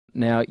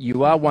Now,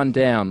 you are one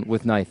down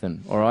with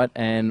Nathan, all right?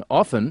 And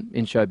often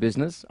in show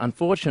business,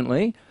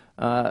 unfortunately,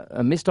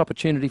 a missed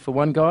opportunity for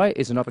one guy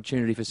is an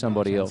opportunity for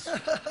somebody else.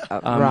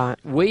 Right.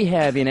 We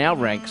have in our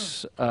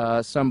ranks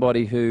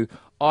somebody who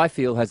I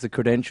feel has the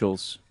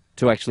credentials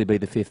to actually be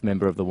the 5th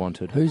member of The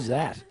Wanted. Who's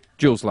that?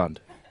 Jules Lund.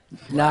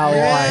 No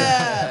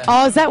way.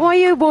 Oh, is that why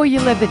you wore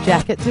your leather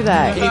jacket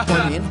today? Can you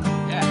point me in?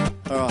 Yeah.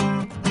 All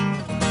right.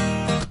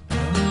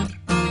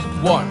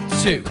 1,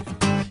 2.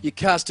 You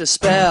cast a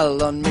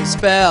spell on me,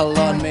 spell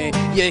on me.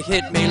 You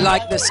hit me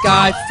like the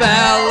sky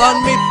fell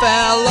on me,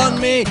 fell on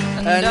me.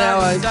 And now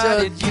I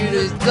told you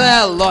to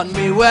dwell on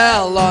me,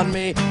 well on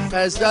me.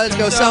 As let's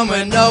go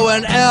somewhere no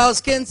one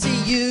else can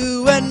see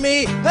you and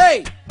me.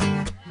 Hey!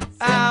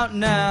 Out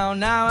now,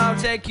 I'll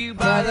take you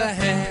by the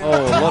hand.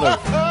 Oh, a lot of...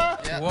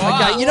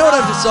 Okay, you know what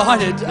I've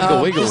decided?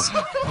 Wiggle.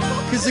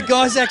 Because the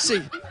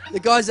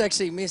guys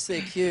actually missed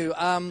their cue.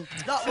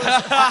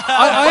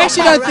 I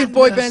actually don't think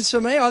boy band's for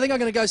me. I think I'm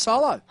going to go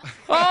solo.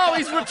 Oh,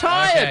 he's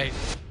retired. Okay.